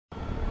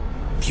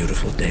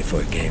beautiful day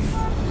for a game.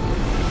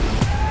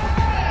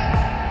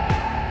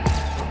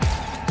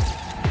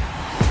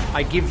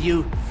 I give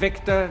you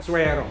Víctor.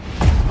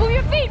 Move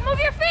your feet, move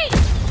your feet!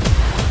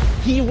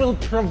 He will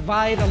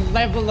provide a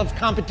level of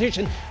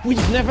competition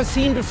we've never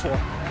seen before.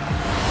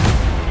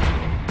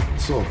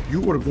 So,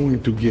 you are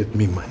going to get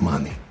me my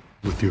money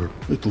with your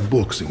little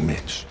boxing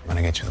match. I'm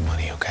gonna get you the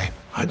money, okay?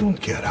 I don't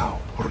care how,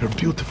 or your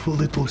beautiful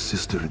little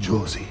sister,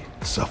 Josie,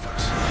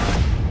 suffers.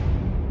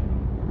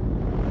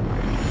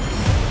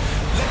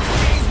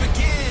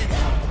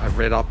 I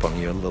read up on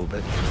you a little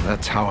bit.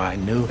 That's how I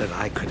knew that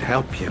I could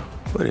help you.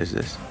 What is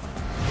this?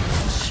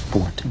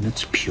 Sport in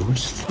its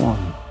purest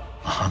form.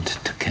 A hunt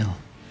to kill.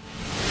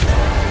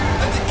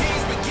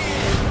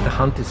 The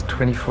hunt is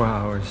 24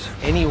 hours.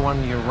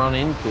 Anyone you run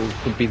into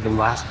could be the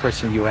last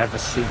person you ever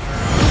see.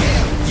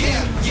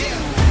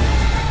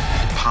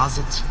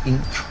 Deposits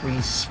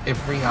increase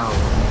every hour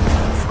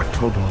for a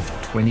total of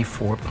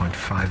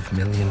 $24.5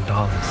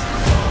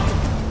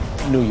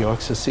 million. New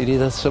York's a city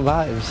that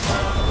survives.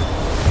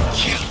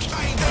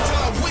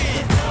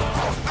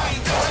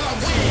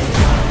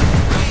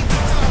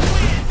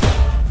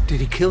 Did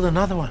he kill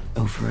another one?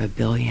 Over $1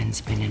 billion's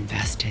been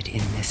invested in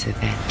this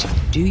event.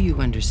 Do you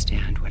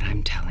understand what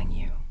I'm telling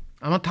you?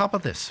 I'm on top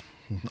of this,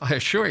 I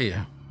assure you.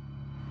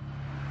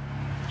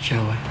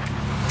 Shall I?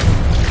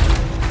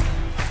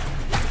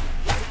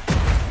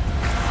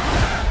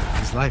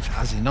 His life,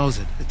 as he knows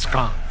it, it's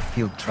gone.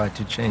 He'll try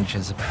to change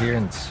his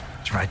appearance,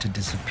 try to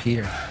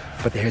disappear.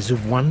 But there's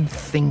one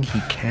thing he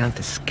can't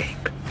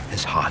escape,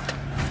 his heart.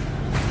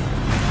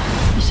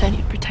 You said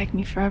you'd protect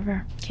me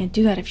forever. Can't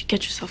do that if you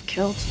get yourself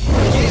killed.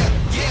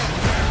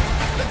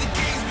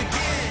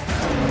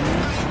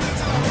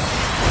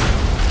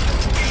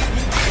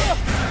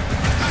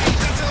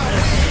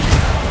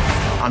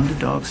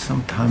 Underdogs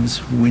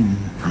sometimes win,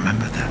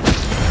 remember that.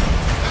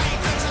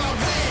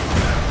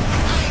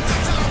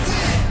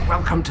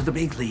 Welcome to the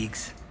big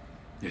leagues.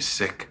 You're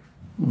sick.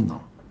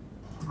 No,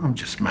 I'm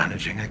just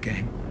managing a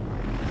game.